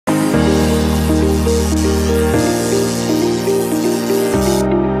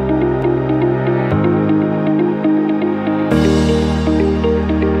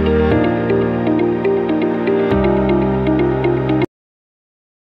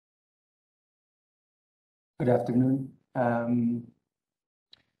Good afternoon.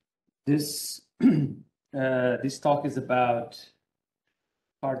 This this talk is about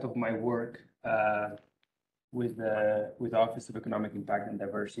part of my work with the Office of Economic Impact and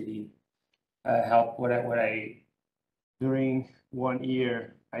Diversity. During 1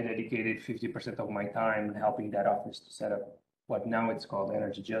 year, I dedicated 50% of my time helping that office to set up what now it's called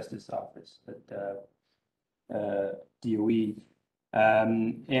Energy Justice Office at DOE.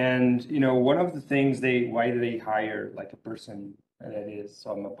 And one of the things why do they hire like a person that is,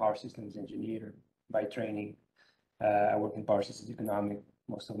 so I'm a power systems engineer by training. I work in power systems economics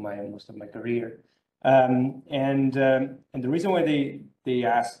most of my career. And the reason why they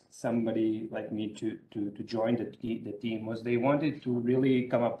asked somebody like me to join the team was they wanted to really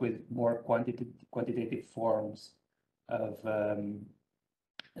come up with more quantitative forms of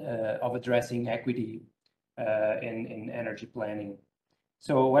addressing equity in energy planning.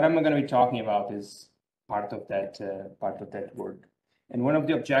 So what I'm going to be talking about is part of that work. And one of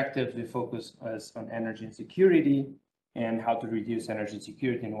the objectives we focus is on energy insecurity and how to reduce energy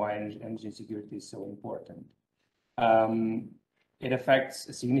insecurity and why energy insecurity is so important. It affects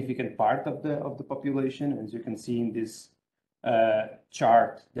a significant part of the population. As you can see in this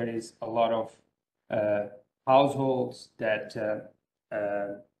chart, there is a lot of households that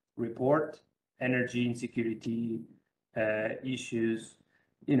report energy insecurity issues,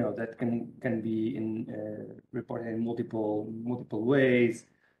 that can be reported in multiple ways.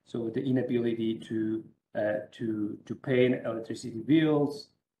 So the inability to pay electricity bills,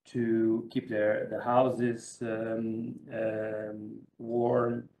 to keep the houses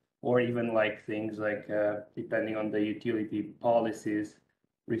warm, or even like things like depending on the utility policies,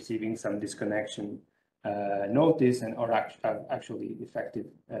 receiving some disconnection notice or actually effective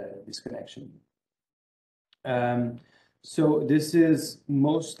disconnection. So this is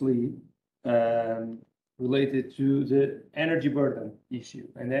mostly related to the energy burden issue.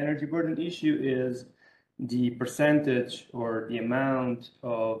 And the energy burden issue is the percentage or the amount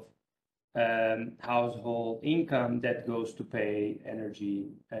of household income that goes to pay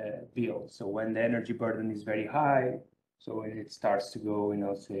energy bills. So when the energy burden is very high, so when it starts to go,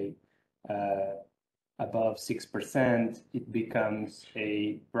 say above 6%, it becomes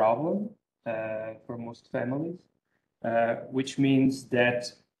a problem for most families. Which means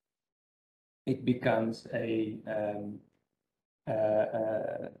that it becomes a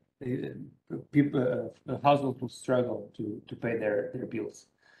household will struggle to pay their bills.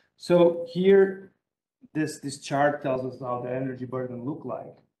 So here, this chart tells us how the energy burden look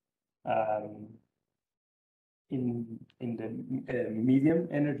like in the medium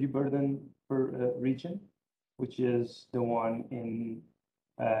energy burden per region, which is the one in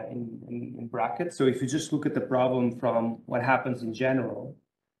brackets. So if you just look at the problem from what happens in general,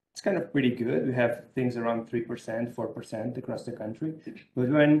 it's kind of pretty good. We have things around 3%, 4% across the country. But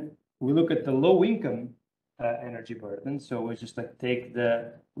when we look at the low income energy burden, so we just like take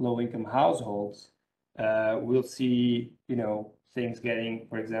the low income households, we'll see, things getting,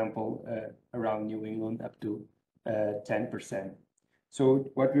 for example, around New England up to 10%. So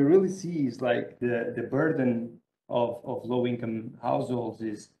what we really see is like the burden of low-income households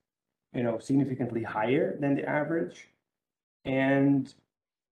is, significantly higher than the average, and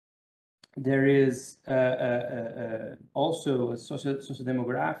there is also a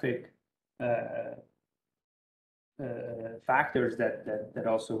socio-demographic factors that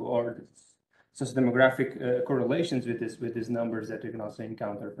also, or socio-demographic correlations with these numbers that we can also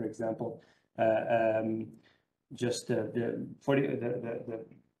encounter. For example, just the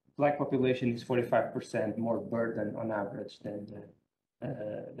Black population is 45% more burden on average than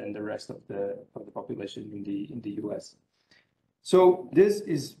the rest of the population in the U.S. So this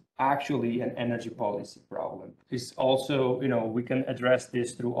is actually an energy policy problem. It's also, we can address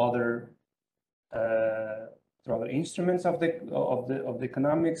this through other instruments of the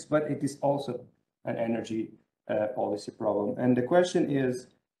economics, but it is also an energy policy problem. And the question is,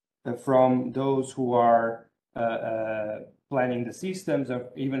 from those who are planning the systems,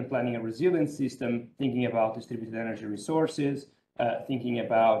 or even planning a resilient system, thinking about distributed energy resources, thinking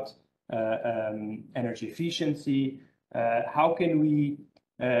about energy efficiency. How can we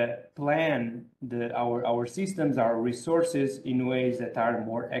plan our systems, our resources in ways that are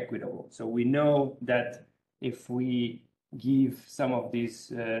more equitable? So we know that if we give some of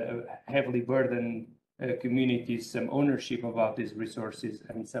these heavily burdened communities some ownership about these resources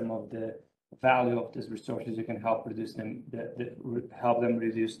and some of the value of these resources, you can help reduce them, help them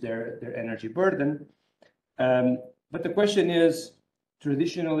reduce their energy burden. But the question is,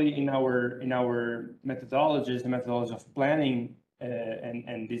 traditionally in our methodologies, the methodology of planning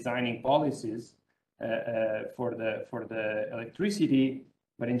and designing policies, for the electricity,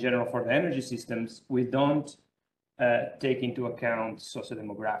 but in general for the energy systems, we don't take into account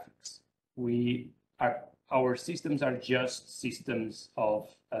sociodemographics. Our systems are just systems of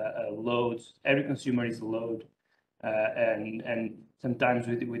loads. Every consumer is a load, and sometimes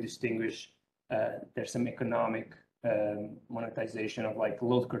we distinguish. There's some economic monetization of like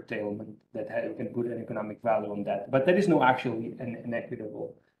load curtailment that we can put an economic value on that, but there is no actually an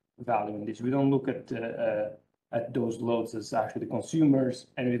equitable value in this. We don't look at those loads as actually consumers,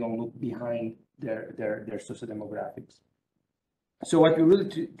 and we don't look behind their sociodemographics. So what we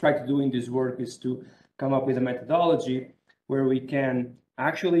really try to do in this work is to come up with a methodology where we can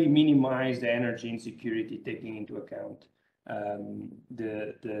actually minimize the energy insecurity, taking into account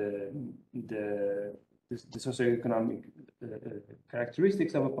the socioeconomic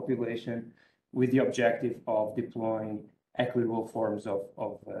characteristics of a population, with the objective of deploying equitable forms of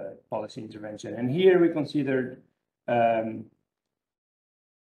policy intervention. And here we considered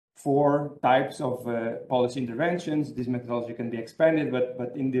 4 types of policy interventions. This methodology can be expanded,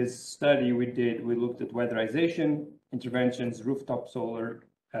 but in this study we looked at weatherization interventions, rooftop solar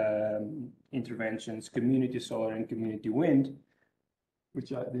interventions, community solar, and community wind,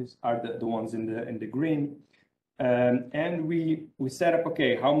 which these are the ones in the green. And we set up,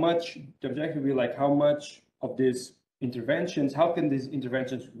 okay, how much, the objective will be like how much of these interventions, how can these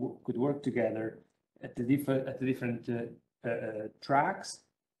interventions could work together at the different tracks,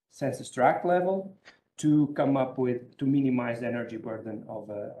 census tract level, to come up with, to minimize the energy burden of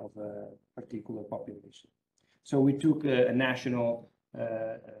a particular population. So we took a national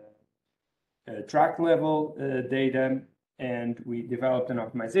tract level data, and we developed an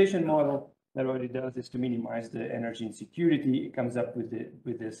optimization model that what it does is to minimize the energy insecurity. It comes up with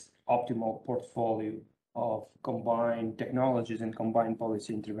this optimal portfolio of combined technologies and combined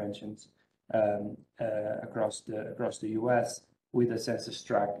policy interventions across the US with a census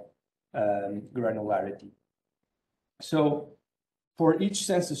tract granularity. So for each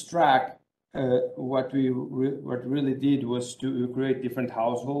census tract, what we really did was to create different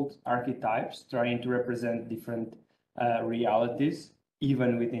household archetypes, trying to represent different realities,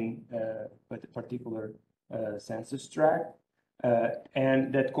 even within a particular census tract,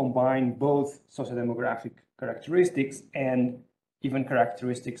 and that combine both sociodemographic characteristics and even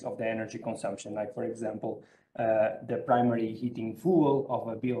characteristics of the energy consumption, like, for example, the primary heating fuel of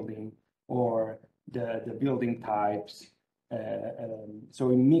a building or the building types. So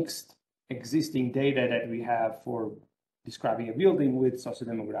we mixed existing data that we have for describing a building with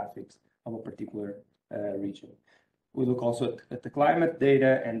sociodemographics of a particular region. We look also at the climate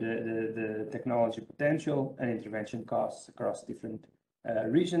data and the technology potential and intervention costs across different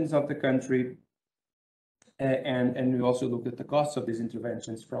regions of the country. And we also look at the costs of these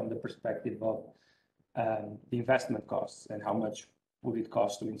interventions from the perspective of the investment costs and how much would it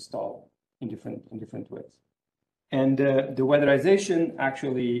cost to install in different ways. And the weatherization,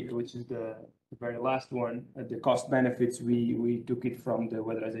 actually, which is the very last one, the cost benefits, we took it from the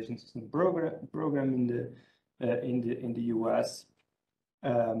weatherization system program in the US,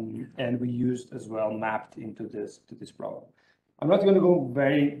 and we used as well mapped into this problem. I'm not going to go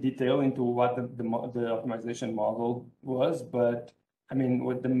very detailed into what the optimization model was, but I mean,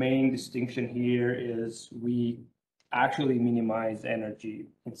 what the main distinction here is we actually minimize energy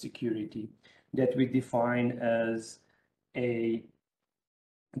insecurity that we define as the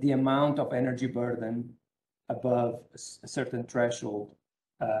amount of energy burden above a certain threshold.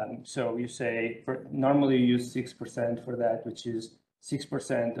 So you say, normally you use 6% for that, which is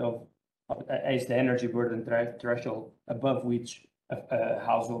 6% of is the energy burden threshold above which a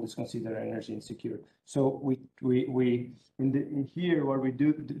household is considered energy insecure. So in here what we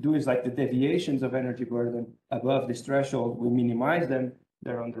do is like the deviations of energy burden above this threshold, we minimize them.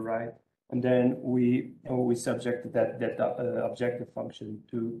 They're on the right, and then we subject that objective function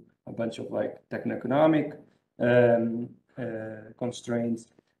to a bunch of like techno-economic constraints,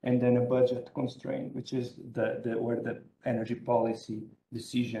 and then a budget constraint, which is where the energy policy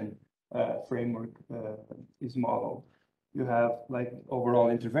decision framework is modeled. You have like overall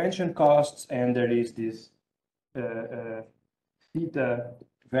intervention costs, and there is this theta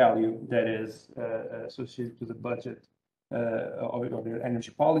value that is associated to the budget or the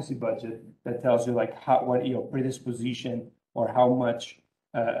energy policy budget, that tells you like what your predisposition or how much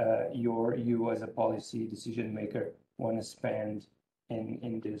you as a policy decision maker want to spend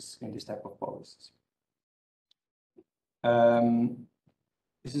in this type of policies.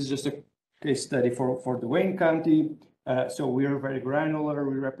 This is just a case study for the Wayne County. So we are very granular.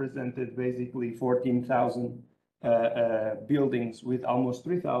 We represented basically 14,000 buildings with almost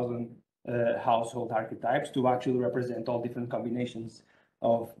 3,000 household archetypes to actually represent all different combinations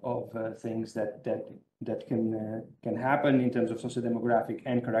of things that can happen in terms of sociodemographic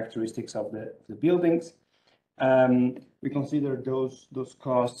and characteristics of the buildings. We consider those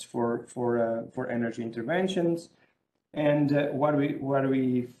costs for energy interventions, and what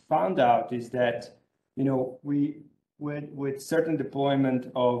we found out is that with certain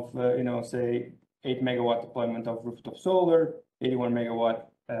deployment of say 8 megawatt deployment of rooftop solar, 81 megawatt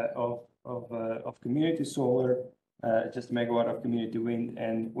of community solar, just a megawatt of community wind,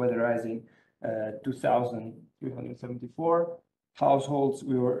 and weatherizing 2,374 households,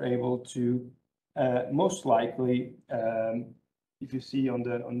 we were able to most likely, if you see on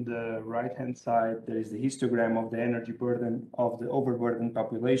the right hand side, there is the histogram of the energy burden of the overburdened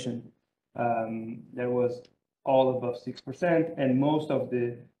population. There was all above 6%, and most of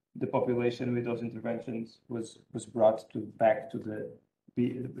the population with those interventions was brought back to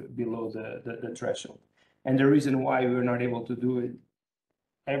below the threshold. And the reason why we were not able to do it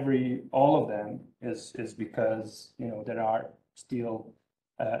all of them is because there are still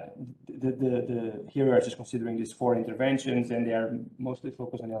here we are just considering these 4 interventions, and they are mostly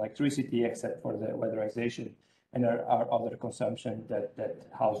focused on electricity, except for the weatherization, and there are other consumption that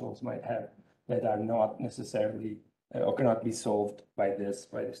households might have that are not necessarily or cannot be solved by this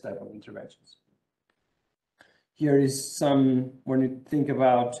type of interventions. Here is some, when you think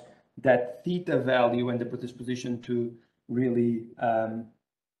about that theta value and the predisposition to really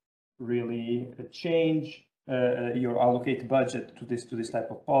change your allocate budget to this type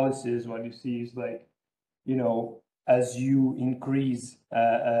of policies, what you see is as you increase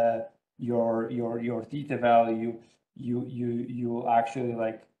your theta value, you actually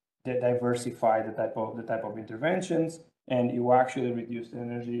diversify the type of interventions, and you actually reduce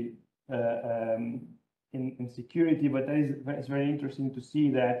energy insecurity. But it's very interesting to see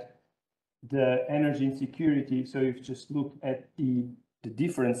that the energy insecurity, so if you just look at the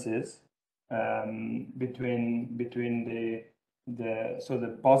differences between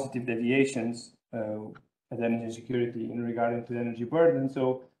the positive deviations at energy insecurity in regarding to the energy burden.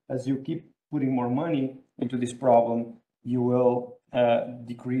 So as you keep putting more money into this problem, you will keep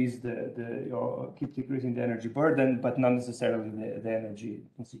decreasing the energy burden, but not necessarily the energy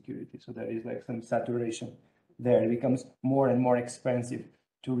insecurity. So there is some saturation there. It becomes more and more expensive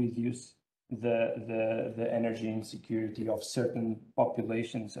to reduce the energy insecurity of certain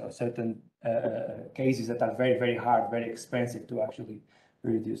populations or certain cases that are very, very hard, very expensive to actually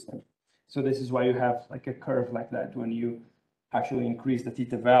reduce them. So this is why you have a curve like that. When you actually increase the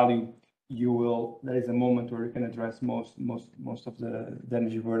theta value, there is a moment where you can address most of the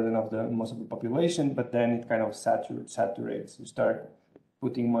energy burden of most of the population, but then it kind of saturates. You start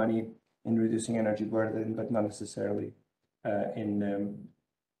putting money in reducing energy burden, but not necessarily in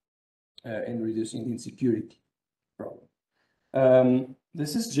reducing the insecurity problem.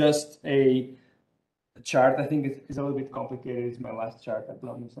 This is just a chart. I think it's a little bit complicated. It's my last chart. I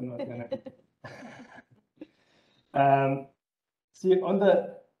promise I'm not gonna. See, on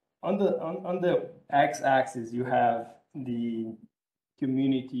the x-axis, you have the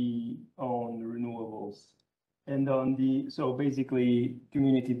community-owned renewables, and so basically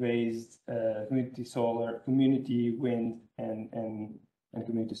community-based, community solar, community wind, and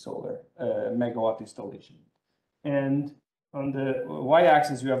community solar megawatt installation. And on the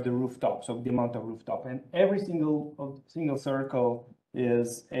y-axis, you have the rooftop, so the amount of rooftop, and every single circle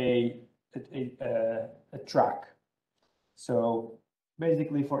is a track. So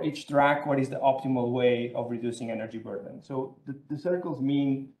basically, for each track, what is the optimal way of reducing energy burden? So the circles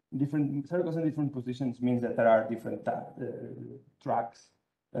mean different circles in different positions means that there are different tracks.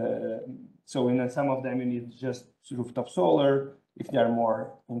 So in some of them, you need just rooftop solar. If they are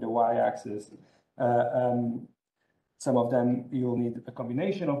more in the y-axis, some of them you'll need a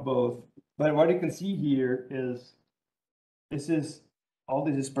combination of both. But what you can see here is all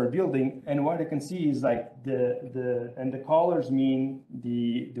this is per building, and what you can see is the colors mean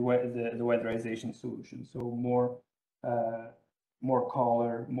the weatherization solution. So more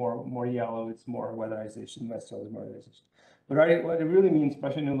color, more yellow, it's more weatherization, less so weatherization. But what it really means,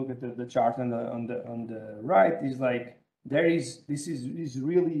 especially when you look at the chart on the right, is this is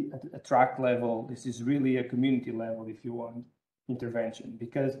really a track level. This is really a community level, if you want, intervention,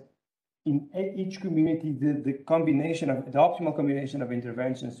 because in each community, the optimal combination of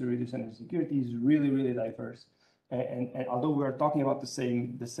interventions to reduce energy security is really, really diverse. And although we are talking about the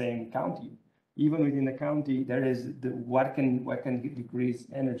same county, even within the county, there is what can decrease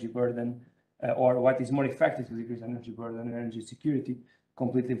energy burden, or what is more effective to decrease energy burden and energy security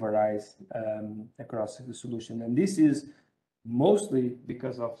completely varies across the solution. And this is mostly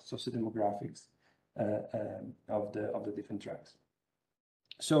because of sociodemographics of the different tracks.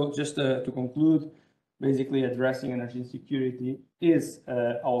 So just to conclude, basically addressing energy insecurity is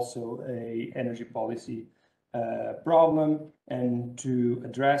also a energy policy problem, and to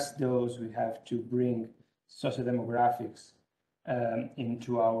address those, we have to bring sociodemographics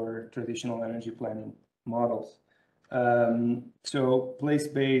into our traditional energy planning models. So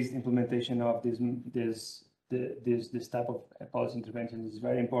place-based implementation of this type of policy intervention is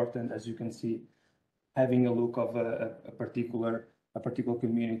very important. As you can see, having a look of a particular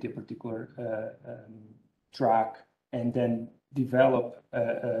community, a particular track, and then develop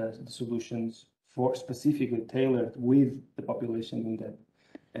solutions for specifically tailored with the population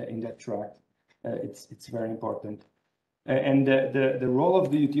in that track. It's very important. And the role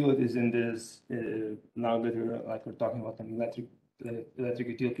of the utilities in this, now that we're talking about an electric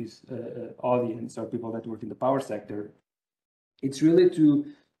utilities audience, or people that work in the power sector, it's really to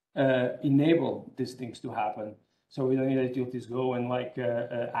enable these things to happen. So we don't need utilities go and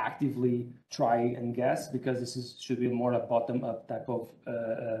actively try and guess, because this should be more a bottom-up type of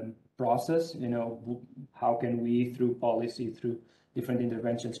process. How can we, through policy, through different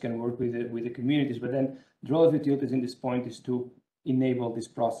interventions, can work with the communities? But then the role of utilities in this point is to enable this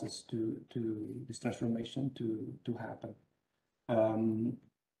process, this transformation to happen,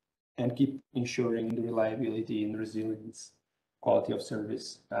 and keep ensuring the reliability and resilience, quality of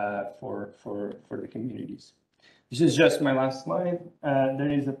service for the communities. This is just my last slide.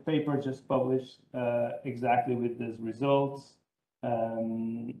 There is a paper just published exactly with these results.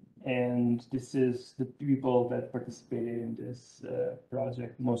 And this is the people that participated in this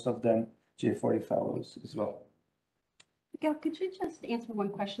project, most of them J40 fellows as well. Miguel, could you just answer one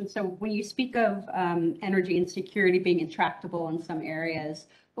question? So when you speak of energy insecurity being intractable in some areas,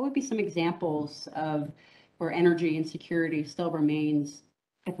 what would be some examples of where energy insecurity still remains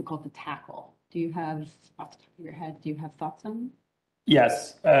difficult to tackle? Do you have, off the top of your head, do you have thoughts on them?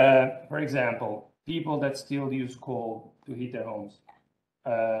 Yes. For example, people that still use coal to heat their homes.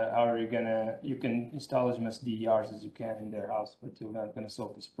 How are you can install as much DERs as you can in their house, but you're not going to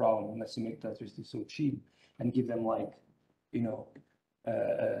solve this problem unless you make the electricity so cheap and give them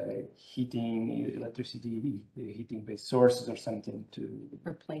heating-based sources or something to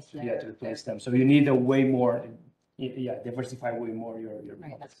replace them. Yeah, to replace them. So you need a way more, diversify way more your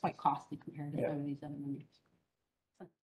right. That's quite costly compared to some of these other ones.